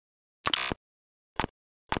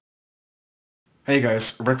Hey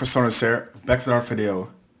guys, Xfer Sonance here, back with another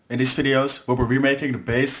video. In these videos we'll be remaking the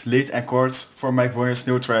bass, lead and chords for Mike Williams'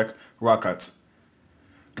 new track, Rocket.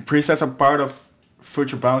 The presets are part of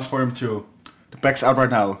Future Bounce Volume 2. The pack's out right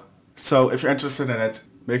now, so if you're interested in it,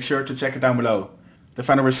 make sure to check it down below. The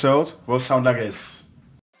final result will sound like this.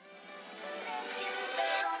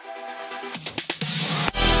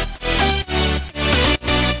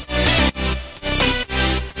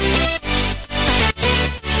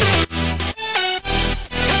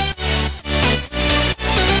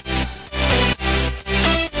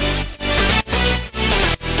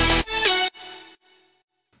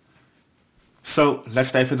 So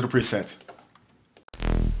let's dive into the preset.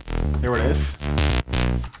 Here it is.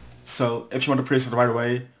 So if you want the preset right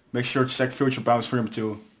away, make sure to check Future Bounce Volume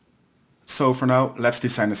 2. So for now, let's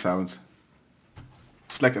design the sound.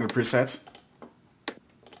 Select in the preset.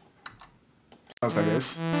 Sounds like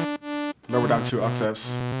this. Lower down 2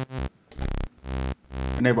 octaves.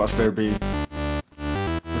 Enable oscillator B.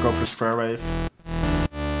 We go for the square wave.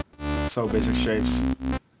 So basic shapes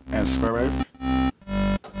and square wave.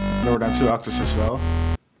 Lower down 2 octaves as well.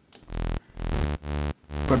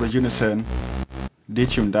 Put the unison,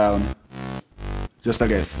 detune down, just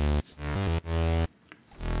like this.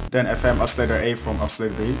 Then FM oscillator A from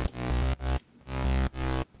oscillator B.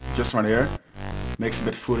 Just right here, makes it a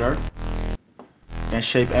bit fuller. And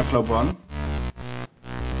shape envelope 1.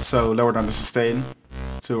 So lower down the sustain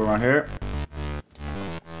to around here.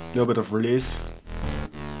 Little bit of release.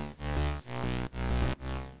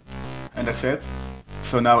 And that's it.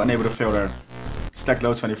 So now enable the filter. Stack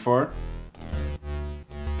low 24.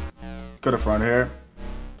 Cut it around here.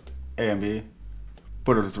 A and B.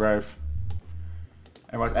 Put it on the drive.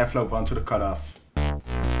 And write envelope 1 to the cutoff.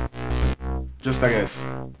 Just like this.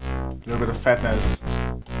 A little bit of fatness.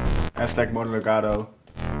 And select modo legato.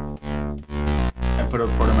 And put it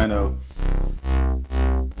on portamento.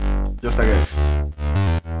 Just like this.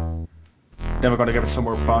 Then we're gonna give it some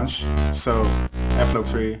more punch. So envelope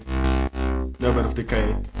 3. Little bit of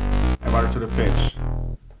decay, and write it to the pitch.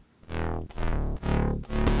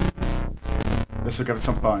 This will give it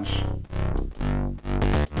some punch.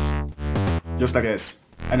 Just like this.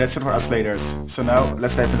 And that's it for oscillators. So now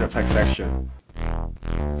let's dive into the effects section.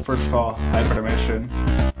 First of all, hyper dimension.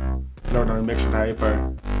 Lower down the mix with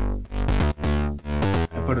hyper.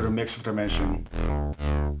 And put it in a mix of dimension.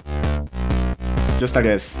 Just like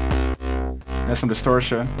this. Then some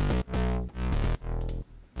distortion.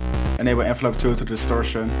 Enable envelope 2 to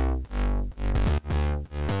distortion.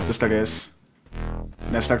 Just like this.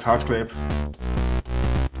 Then select hard clip.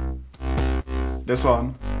 This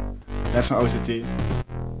one. Then some OTT.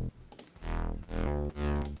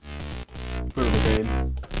 Put it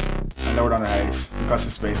again. And lower down the highs because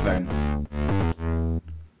it's bassline.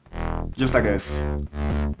 Just like this.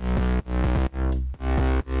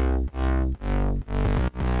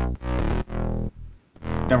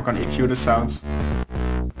 Then we're gonna EQ the sound.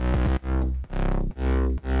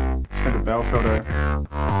 Select the bell filter.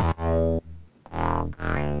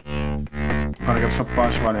 I'm gonna give some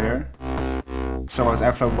punch right here. So it's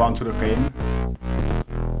envelope 1 to the gain.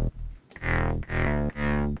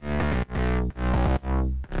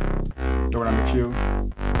 Lower down the Q.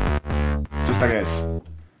 Just like this.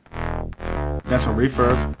 Then some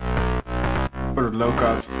reverb. Put it low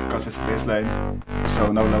cut because it's a bass line.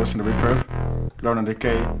 So no lows in the reverb. Lower down the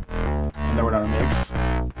decay. And lower down the mix.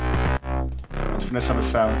 And finish up the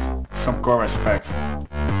sound, some chorus effects.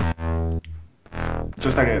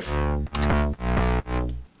 Just like this.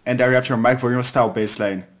 And there you have your Mike Williams style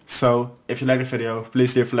bassline. So, if you like the video,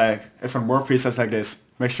 please leave a like. And for more presets like this,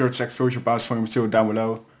 make sure to check Future Bounce Volume 2 down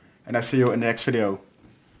below. And I see you in the next video.